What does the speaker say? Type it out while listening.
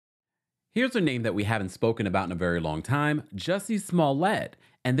Here's a name that we haven't spoken about in a very long time, Jussie Smollett.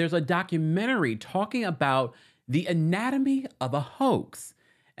 And there's a documentary talking about the anatomy of a hoax.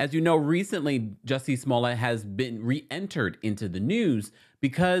 As you know, recently, Jussie Smollett has been re-entered into the news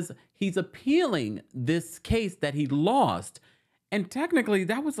because he's appealing this case that he lost. And technically,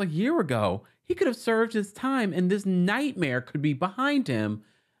 that was a year ago. He could have served his time and this nightmare could be behind him.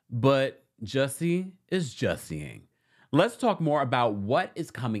 But Jussie is Jussieing. Let's talk more about what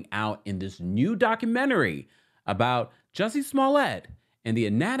is coming out in this new documentary about Jussie Smollett and the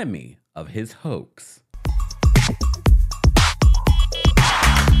anatomy of his hoax.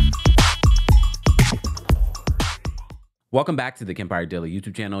 Welcome back to the Kempire Daily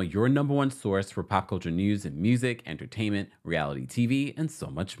YouTube channel, your #1 source for pop culture news and music, entertainment, reality TV, and so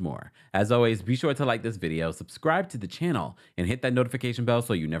much more. As always, be sure to like this video, subscribe to the channel, and hit that notification bell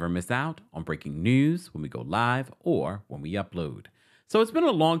so you never miss out on breaking news when we go live or when we upload. So it's been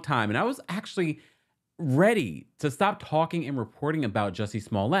a long time, and I was actually ready to stop talking and reporting about Jussie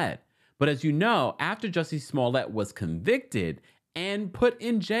Smollett. But as you know, after Jussie Smollett was convicted and put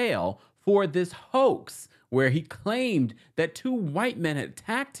in jail for this hoax, where he claimed that 2 white men had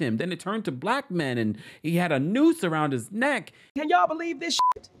attacked him. Then it turned to black men and he had a noose around his neck. Can y'all believe this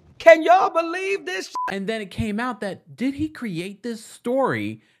shit? Can y'all believe this shit? And then it came out that, did he create this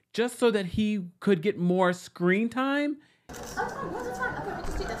story just so that he could get more screen time?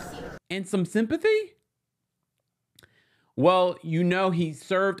 And some sympathy? Well, you know, he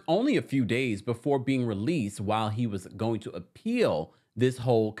served only a few days before being released while he was going to appeal this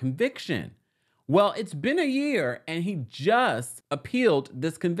whole conviction. Well, it's been a year and he just appealed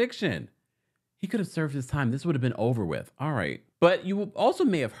this conviction. He could have served his time. This would have been over with. All right. But you also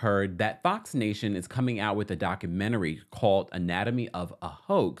may have heard that Fox Nation is coming out with a documentary called Anatomy of a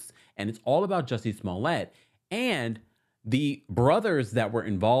Hoax. And it's all about Jussie Smollett and the brothers that were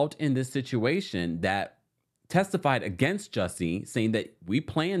involved in this situation that testified against Jussie, saying that we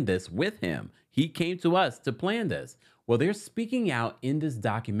planned this with him. He came to us to plan this. Well, they're speaking out in this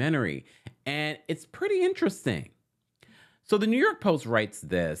documentary, and it's pretty interesting. So the New York Post writes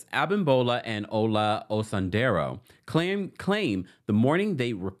this: Abimbola and Ola Osundairo claim the morning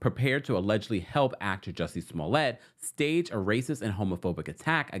they were prepared to allegedly help actor Jussie Smollett stage a racist and homophobic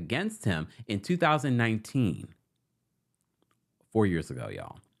attack against him in 2019. 4 years ago,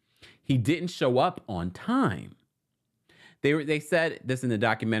 y'all. He didn't show up on time. They said this in the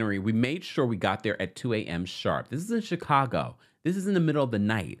documentary: we made sure we got there at 2 a.m. sharp. This is in Chicago. This is in the middle of the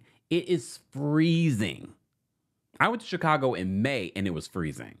night. It is freezing. I went to Chicago in May and it was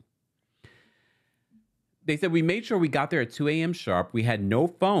freezing. They said we made sure we got there at 2 a.m. sharp. We had no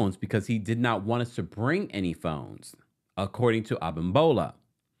phones because he did not want us to bring any phones, according to Abimbola.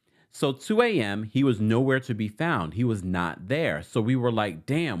 So 2 a.m., he was nowhere to be found. He was not there. So we were like,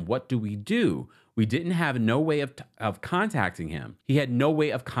 damn, what do we do? We didn't have no way of contacting him. He had no way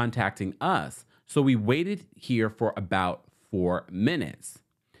of contacting us. So we waited here for about 4 minutes.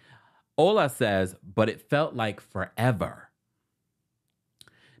 Ola says, but it felt like forever.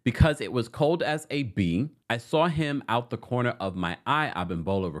 Because it was cold as a bee, I saw him out the corner of my eye,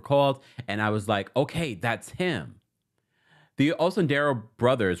 Abimbola recalled, and I was like, okay, that's him. The Osundairo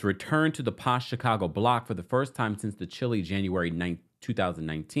brothers returned to the posh Chicago block for the first time since the chilly January 9th,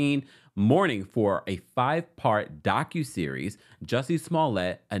 2019 morning for a 5-part docuseries, Jussie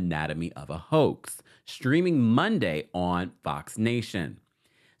Smollett, Anatomy of a Hoax, streaming Monday on Fox Nation.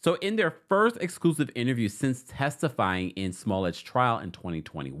 So in their first exclusive interview since testifying in Smollett's trial in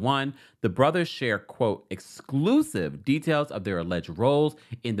 2021, the brothers share, quote, exclusive details of their alleged roles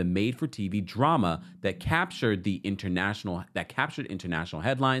in the made-for-TV drama that captured international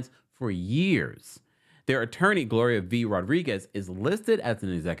headlines for years. Their attorney, Gloria V. Rodriguez, is listed as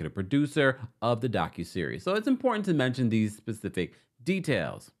an executive producer of the docuseries. So it's important to mention these specific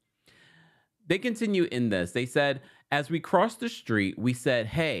details. They continue in this. They said, as we crossed the street, we said,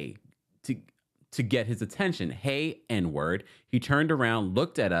 hey, to get his attention. Hey, N-word. He turned around,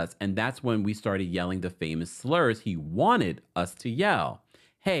 looked at us, and that's when we started yelling the famous slurs he wanted us to yell.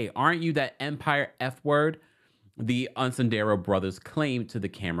 Hey, aren't you that Empire F-word? The Osundairo brothers claimed to the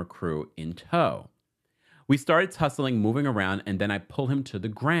camera crew in tow. We started tussling, moving around, and then I pulled him to the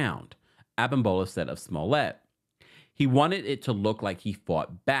ground, Abimbola said of Smollett. He wanted it to look like he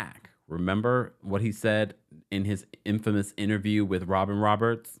fought back. Remember what he said in his infamous interview with Robin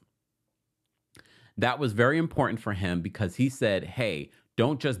Roberts? That was very important for him because he said, hey,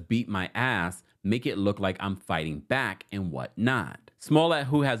 don't just beat my ass, make it look like I'm fighting back and whatnot. Smollett,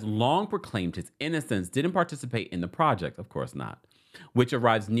 who has long proclaimed his innocence, didn't participate in the project, of course not. which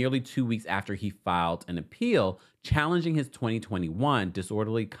arrives nearly 2 weeks after he filed an appeal challenging his 2021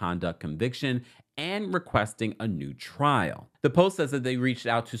 disorderly conduct conviction and requesting a new trial. The Post says that they reached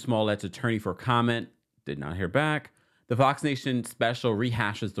out to Smollett's attorney for comment, did not hear back. The Fox Nation special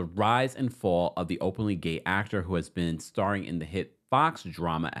rehashes the rise and fall of the openly gay actor who has been starring in the hit Fox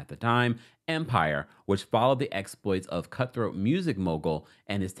drama at the time, Empire, which followed the exploits of cutthroat music mogul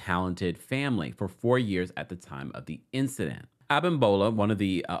and his talented family for 4 years at the time of the incident. Abimbola, one of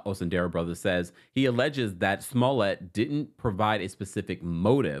the Osundairo brothers, says he alleges that Smollett didn't provide a specific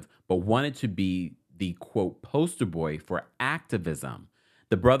motive, but wanted to be the, quote, poster boy for activism.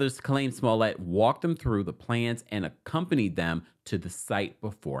 The brothers claim Smollett walked them through the plans and accompanied them to the site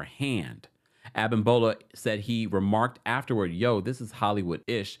beforehand. Abimbola said he remarked afterward, yo, this is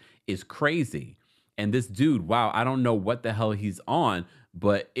Hollywood-ish, is crazy. And this dude, wow, I don't know what the hell he's on,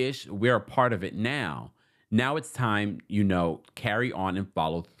 but ish, we're a part of it now. Now it's time, carry on and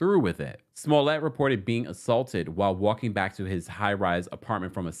follow through with it. Smollett reported being assaulted while walking back to his high-rise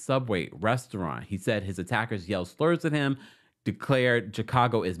apartment from a Subway restaurant. He said his attackers yelled slurs at him, declared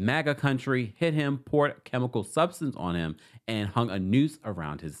Chicago is MAGA country, hit him, poured chemical substance on him, and hung a noose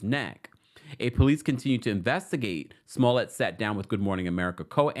around his neck. Police continued to investigate. Smollett sat down with Good Morning America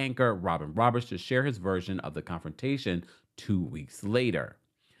co-anchor Robin Roberts to share his version of the confrontation 2 weeks later.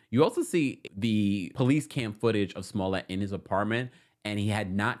 You also see the police cam footage of Smollett in his apartment, and he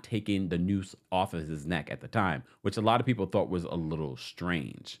had not taken the noose off of his neck at the time, which a lot of people thought was a little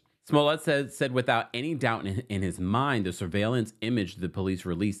strange. Smollett said without any doubt in his mind, the surveillance image the police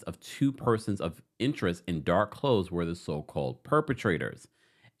released of two persons of interest in dark clothes were the so-called perpetrators.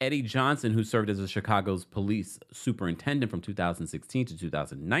 Eddie Johnson, who served as Chicago's police superintendent from 2016 to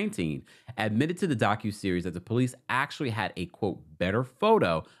 2019, admitted to the docuseries that the police actually had a, quote, better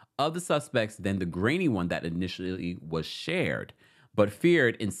photo of the suspects than the grainy one that initially was shared, but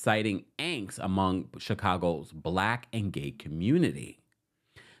feared inciting angst among Chicago's Black and gay community.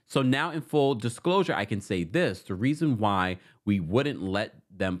 So now in full disclosure, I can say this. The reason why we wouldn't let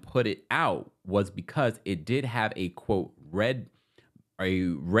them put it out was because it did have a, quote, red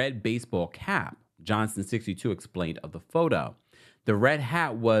baseball cap, Johnson 62 explained of the photo. The red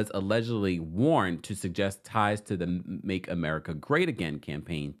hat was allegedly worn to suggest ties to the Make America Great Again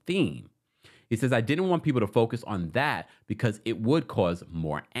campaign theme. He says, I didn't want people to focus on that because it would cause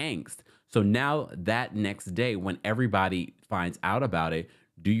more angst. So now that next day, when everybody finds out about it,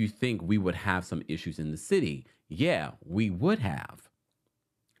 do you think we would have some issues in the city? Yeah, we would have.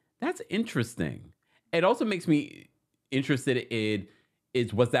 That's interesting. It also makes me interested in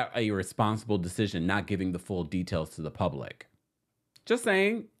was that a responsible decision, not giving the full details to the public? Just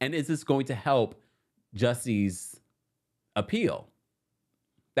saying. And is this going to help Jussie's appeal?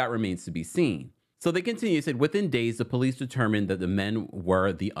 That remains to be seen. So they continue, said, within days, the police determined that the men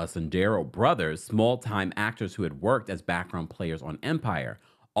were the Osundairo brothers, small-time actors who had worked as background players on Empire.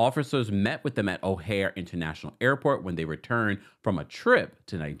 Officers met with them at O'Hare International Airport when they returned from a trip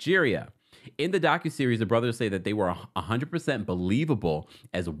to Nigeria. In the docuseries, the brothers say that they were 100% believable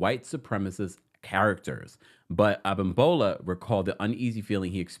as white supremacist characters. But Abimbola recalled the uneasy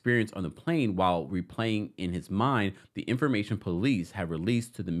feeling he experienced on the plane while replaying in his mind the information police had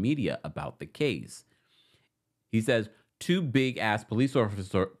released to the media about the case. He says, two big-ass police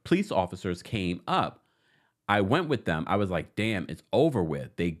officers came up. I went with them. I was like, damn, it's over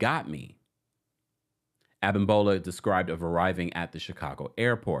with. They got me. Abimbola described of arriving at the Chicago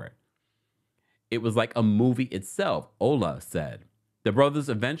airport. It was like a movie itself, Ola said. The brothers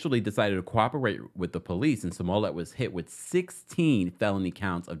eventually decided to cooperate with the police, and Smollett was hit with 16 felony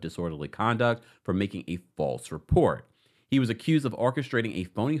counts of disorderly conduct for making a false report. He was accused of orchestrating a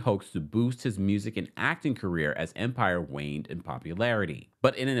phony hoax to boost his music and acting career as Empire waned in popularity.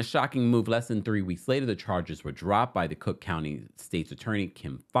 But in a shocking move, less than 3 weeks later, the charges were dropped by the Cook County State's Attorney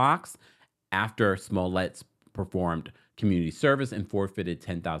Kim Foxx after Smollett performed community service and forfeited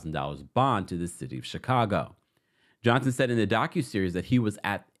 $10,000 bond to the city of Chicago. Johnson said in the docuseries that he was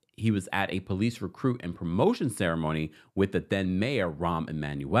at a police recruit and promotion ceremony with the then mayor, Rahm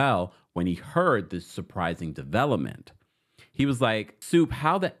Emanuel, when he heard this surprising development. He was like, Soup,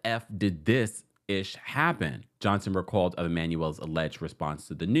 how the F did this ish happen? Johnson recalled of Emanuel's alleged response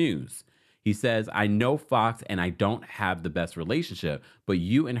to the news. He says, I know Fox and I don't have the best relationship, but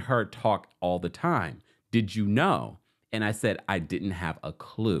you and her talk all the time. Did you know? And I said, I didn't have a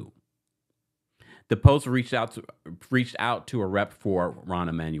clue. The Post reached out to a rep for Ron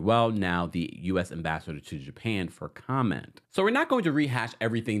Emanuel, now the U.S. ambassador to Japan, for comment. So we're not going to rehash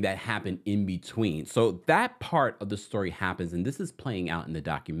everything that happened in between. So that part of the story happens, and this is playing out in the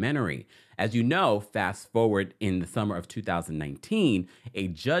documentary. As you know, fast forward in the summer of 2019, a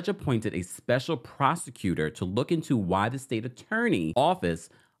judge appointed a special prosecutor to look into why the state attorney office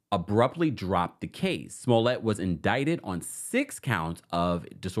abruptly dropped the case. Smollett was indicted on 6 counts of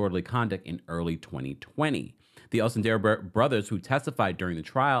disorderly conduct in early 2020. The Osundairo brothers, who testified during the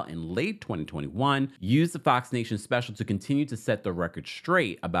trial in late 2021, used the Fox Nation special to continue to set the record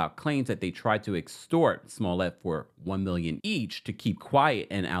straight about claims that they tried to extort Smollett for $1 million each to keep quiet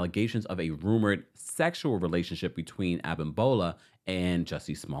and allegations of a rumored sexual relationship between Abimbola and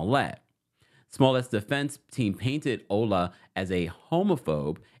Jussie Smollett. Smollett's defense team painted Ola as a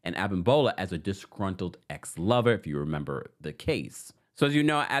homophobe and Abimbola as a disgruntled ex-lover, if you remember the case. So as you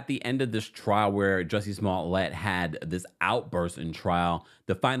know, at the end of this trial where Jussie Smollett had this outburst in trial,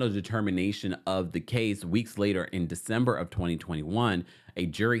 the final determination of the case weeks later in December of 2021, a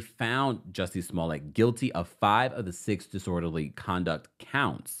jury found Jussie Smollett guilty of 5 of the 6 disorderly conduct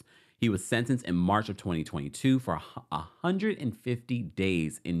counts. He was sentenced in March of 2022 for 150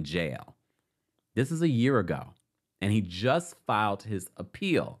 days in jail. This is a year ago, and he just filed his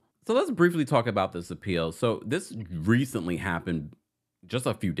appeal. So let's briefly talk about this appeal. So this recently happened just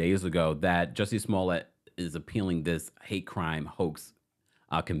a few days ago, that Jussie Smollett is appealing this hate crime hoax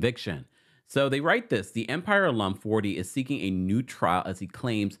conviction. So they write this: the Kempire alum 40 is seeking a new trial as he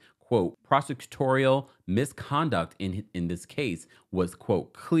claims, quote, prosecutorial misconduct in this case was,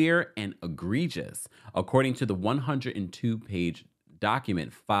 quote, clear and egregious, according to the 102-page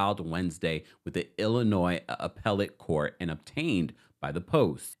document filed Wednesday with the Illinois Appellate Court and obtained by the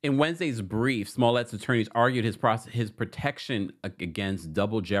Post. In Wednesday's brief, Smollett's attorneys argued his protection against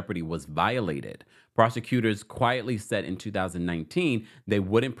double jeopardy was violated. Prosecutors quietly said in 2019 they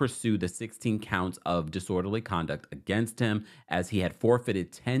wouldn't pursue the 16 counts of disorderly conduct against him, as he had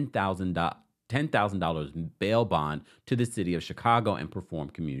forfeited $10,000 bail bond to the city of Chicago and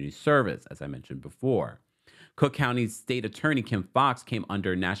performed community service, as I mentioned before. Cook County's state attorney, Kim Foxx, came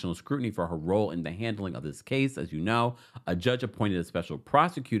under national scrutiny for her role in the handling of this case. As you know, a judge appointed a special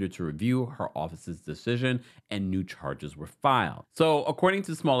prosecutor to review her office's decision, and new charges were filed. So, according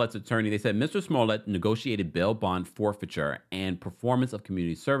to Smollett's attorney, they said Mr. Smollett negotiated bail bond forfeiture and performance of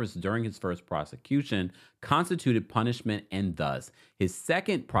community service during his first prosecution constituted punishment, and thus his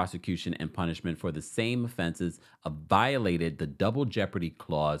second prosecution and punishment for the same offenses violated the double jeopardy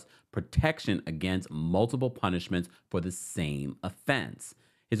clause protection against multiple punishments for the same offense.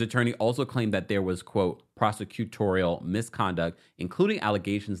 His attorney also claimed that there was, quote, prosecutorial misconduct, including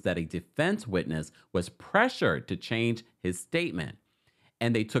allegations that a defense witness was pressured to change his statement.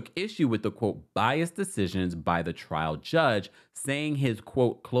 And they took issue with the, quote, biased decisions by the trial judge, saying his,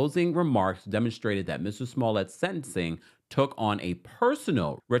 quote, closing remarks demonstrated that Mr. Smollett's sentencing took on a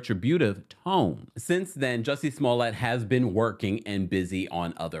personal, retributive tone. Since then, Jussie Smollett has been working and busy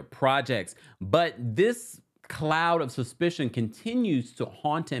on other projects, but this cloud of suspicion continues to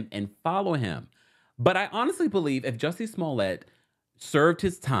haunt him and follow him. But I honestly believe if Jussie Smollett served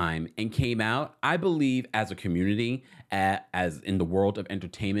his time and came out, I believe as a community, as in the world of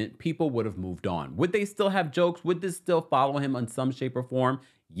entertainment, people would have moved on. Would they still have jokes? Would this still follow him in some shape or form?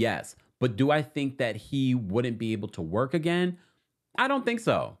 Yes. But do I think that he wouldn't be able to work again? I don't think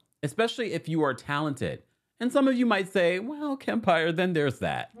so, especially if you are talented. And some of you might say, well, Kempire, then there's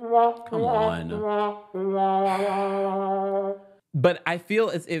that. Come on. But I feel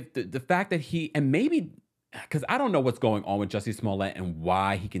as if the fact that he, and maybe, because I don't know what's going on with Jussie Smollett and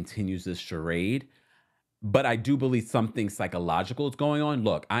why he continues this charade, but I do believe something psychological is going on.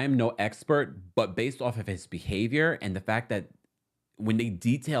 Look, I am no expert, but based off of his behavior and the fact that when they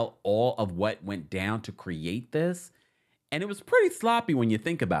detail all of what went down to create this, and it was pretty sloppy when you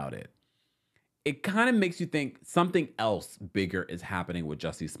think about it, it kind of makes you think something else bigger is happening with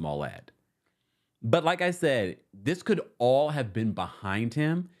Jussie Smollett. But like I said, this could all have been behind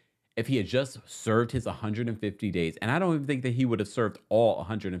him if he had just served his 150 days. And I don't even think that he would have served all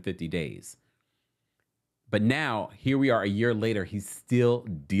 150 days. But now, here we are a year later, he's still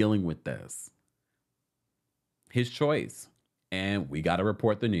dealing with this. His choice. And we got to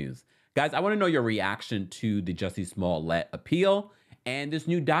report the news. Guys, I want to know your reaction to the Jussie Smollett appeal and this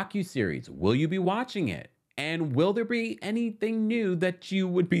new docuseries. Will you be watching it? And will there be anything new that you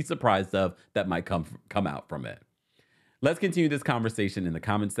would be surprised of that might come out from it? Let's continue this conversation in the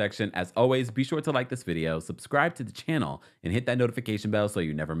comment section. As always, be sure to like this video, subscribe to the channel, and hit that notification bell so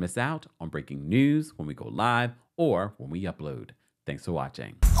you never miss out on breaking news when we go live or when we upload. Thanks for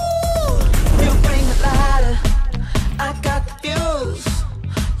watching. Ooh, lighter. I got the fuse.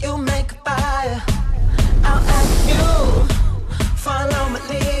 You make a fire. I'll ask you. Follow my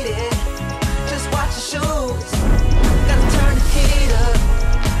lead.